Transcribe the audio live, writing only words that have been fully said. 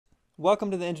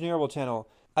Welcome to the Engineerable channel.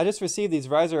 I just received these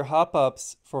RIZER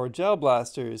Hop-Ups for gel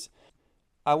blasters.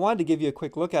 I wanted to give you a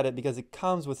quick look at it because it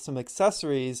comes with some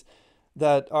accessories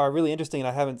that are really interesting and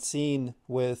I haven't seen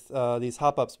with these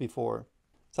Hop-Ups before.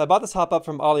 So I bought this Hop-Up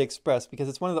from AliExpress because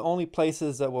it's one of the only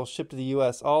places that will ship to the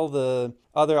US. All the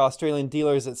other Australian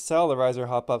dealers that sell the RIZER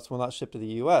Hop-Ups will not ship to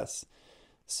the US.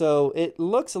 So it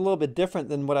looks a little bit different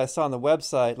than what I saw on the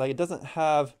website. Like, it doesn't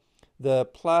have the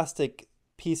plastic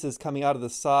pieces coming out of the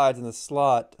sides and the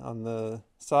slot on the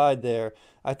side there.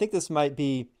 I think this might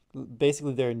be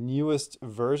basically their newest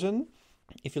version.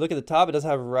 If you look at the top, it does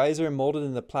have RIZER molded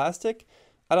in the plastic.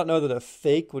 I don't know that a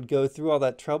fake would go through all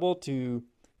that trouble to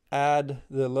add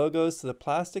the logos to the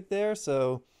plastic there,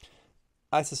 so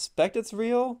I suspect it's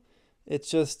real. It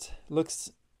just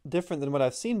looks different than what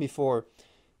I've seen before.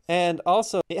 And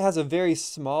also, it has a very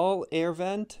small air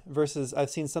vent versus I've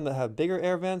seen some that have bigger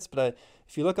air vents, but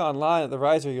if you look online at the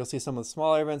RIZER, you'll see some with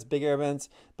small air vents, big air vents,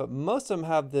 but most of them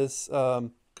have this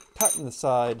cut in the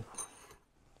side,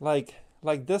 like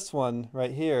this one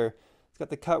right here. It's got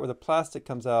the cut where the plastic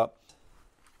comes out.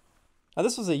 Now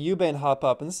this was a UBAND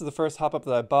Hop-Up, and this is the first Hop-Up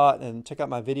that I bought, and check out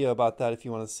my video about that if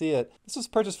you want to see it. This was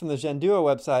purchased from the Zhenduo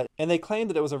website, and they claimed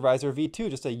that it was a RIZER V2,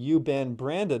 just a UBAND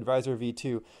branded RIZER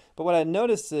V2. But what I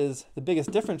noticed is the biggest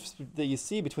difference that you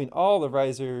see between all the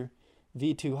RIZER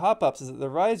V2 Hop-Ups is that the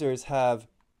RIZERs have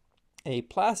a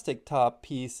plastic top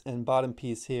piece and bottom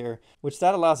piece here, which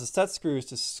that allows the set screws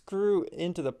to screw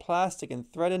into the plastic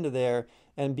and thread into there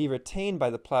and be retained by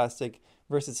the plastic,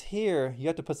 versus here you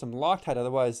have to put some Loctite,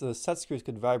 otherwise those set screws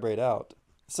could vibrate out.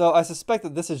 So I suspect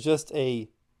that this is just a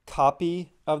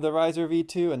copy of the RIZER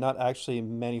V2 and not actually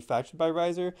manufactured by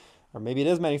RIZER, or maybe it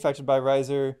is manufactured by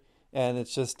RIZER and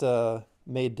it's just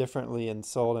made differently and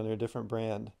sold under a different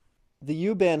brand. The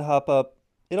UBAND Hop-Up,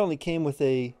 it only came with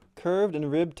a curved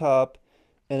and ribbed top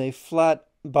and a flat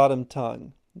bottom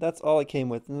tongue. That's all it came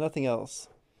with, nothing else.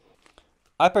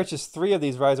 I purchased 3 of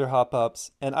these RIZER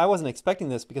Hop-Ups, and I wasn't expecting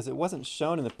this because it wasn't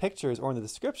shown in the pictures or in the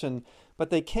description, but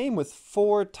they came with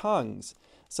 4 tongues.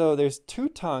 So there's 2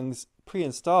 tongues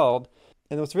pre-installed,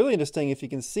 and what's really interesting, if you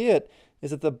can see it,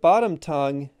 is that the bottom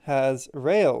tongue has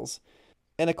rails.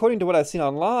 And according to what I've seen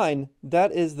online,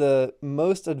 that is the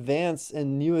most advanced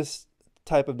and newest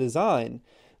type of design.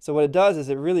 So what it does is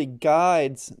it really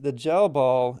guides the gel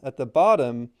ball at the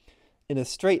bottom in a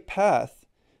straight path,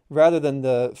 rather than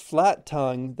the flat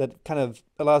tongue that kind of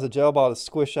allows the gel ball to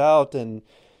squish out and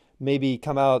maybe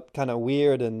come out kind of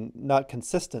weird and not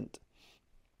consistent.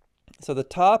 So the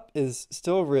top is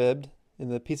still ribbed in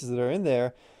the pieces that are in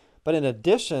there, but in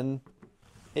addition,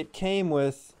 it came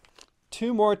with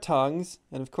 2 more tongues,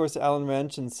 and of course the Allen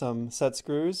wrench and some set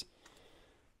screws.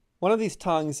 One of these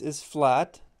tongues is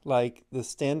flat, like the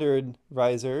standard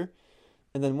RIZER,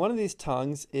 and then one of these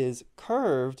tongues is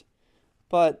curved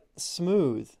but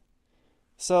smooth.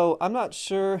 So I'm not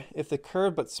sure if the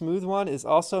curved but smooth one is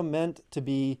also meant to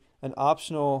be an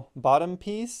optional bottom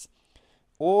piece,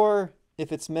 or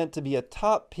if it's meant to be a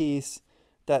top piece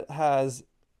that has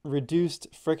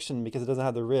reduced friction because it doesn't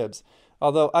have the ribs.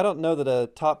 Although I don't know that a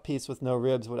top piece with no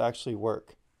ribs would actually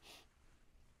work.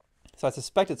 So I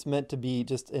suspect it's meant to be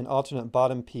just an alternate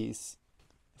bottom piece.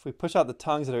 If we push out the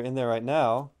tongues that are in there right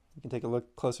now, you can take a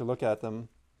closer look at them.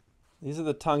 These are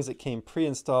the tongues that came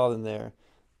pre-installed in there.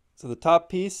 So the top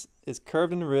piece is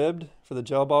curved and ribbed for the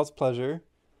gel ball's pleasure,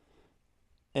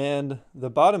 and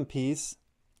the bottom piece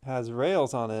has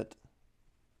rails on it.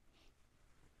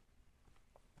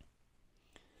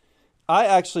 I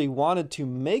actually wanted to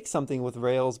make something with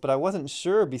rails, but I wasn't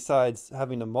sure, besides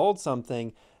having to mold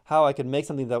something, how I could make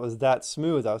something that was that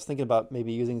smooth. I was thinking about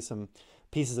maybe using some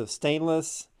pieces of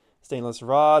stainless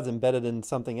rods embedded in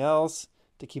something else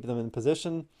to keep them in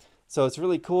position. So it's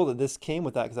really cool that this came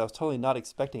with that, because I was totally not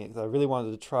expecting it, because I really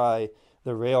wanted to try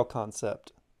the rail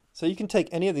concept. So you can take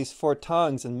any of these 4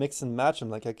 tongues and mix and match them.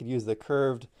 Like, I could use the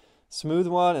curved smooth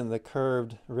one and the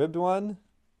curved ribbed one.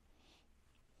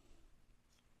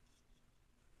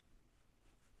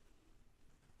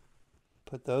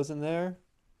 Put those in there.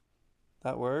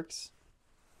 That works.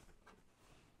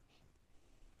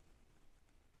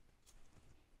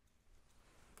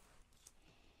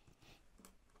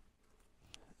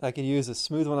 I could use a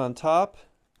smooth one on top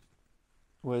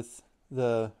with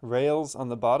the rails on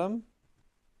the bottom.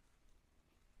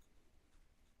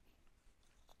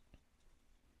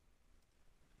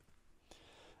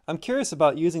 I'm curious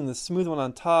about using the smooth one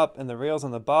on top and the rails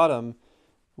on the bottom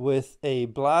with a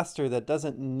blaster that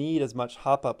doesn't need as much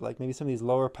hop-up. Like maybe some of these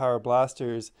lower power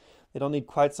blasters, they don't need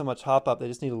quite so much hop-up, they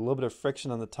just need a little bit of friction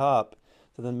on the top.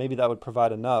 So then maybe that would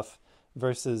provide enough,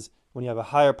 versus when you have a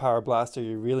higher power blaster,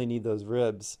 you really need those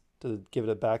ribs. to give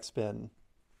it a backspin.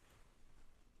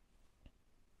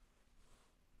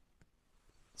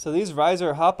 So these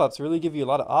RIZER Hop-Ups really give you a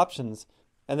lot of options,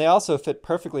 and they also fit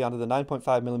perfectly onto the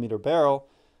 9.5mm barrel.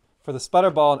 For the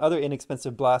Sputterball and other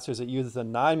inexpensive blasters that uses a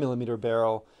 9mm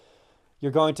barrel,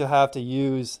 you're going to have to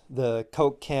use the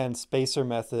Coke can spacer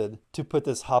method to put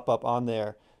this hop-up on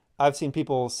there. I've seen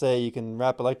people say you can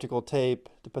wrap electrical tape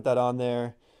to put that on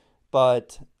there,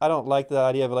 but I don't like the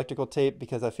idea of electrical tape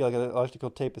because I feel like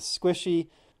electrical tape is squishy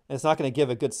and it's not going to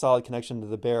give a good solid connection to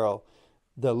the barrel.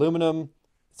 The aluminum,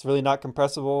 it's really not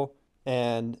compressible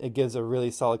and it gives a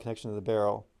really solid connection to the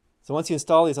barrel. So once you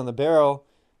install these on the barrel,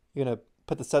 you're going to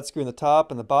put the set screw in the top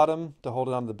and the bottom to hold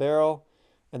it onto the barrel,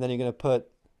 and then you're going to put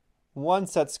one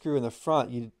set screw in the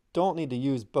front. You don't need to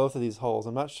use both of these holes.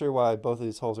 I'm not sure why both of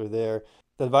these holes are there.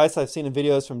 The advice I've seen in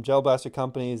videos from gel blaster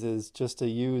companies is just to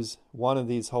use one of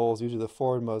these holes, usually the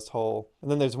forwardmost hole,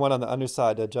 and then there's one on the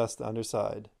underside to adjust the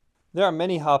underside. There are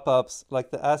many hop-ups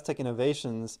like the Aztec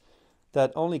Innovations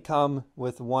that only come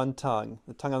with one tongue,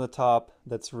 the tongue on the top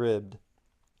that's ribbed.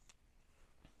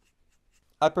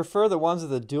 I prefer the ones with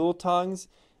the dual tongues.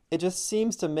 It just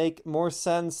seems to make more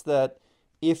sense that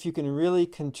if you can really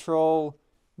control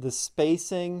the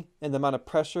spacing and the amount of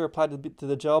pressure applied to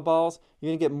the gel balls, you're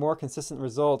going to get more consistent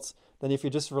results than if you're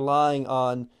just relying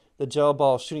on the gel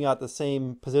ball shooting out the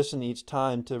same position each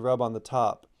time to rub on the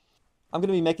top. I'm going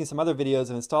to be making some other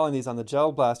videos of installing these on the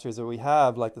gel blasters that we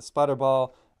have, like the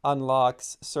Sputterball,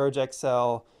 Unlocks, Surge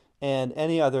XL, and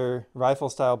any other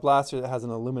rifle-style blaster that has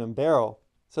an aluminum barrel.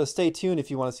 So stay tuned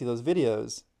if you want to see those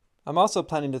videos. I'm also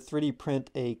planning to 3D print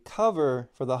a cover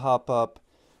for the Hop-Up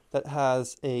that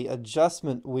has an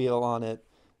adjustment wheel on it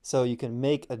so you can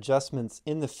make adjustments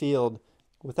in the field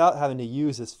without having to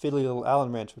use this fiddly little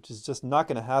Allen wrench, which is just not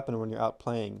going to happen when you're out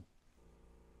playing.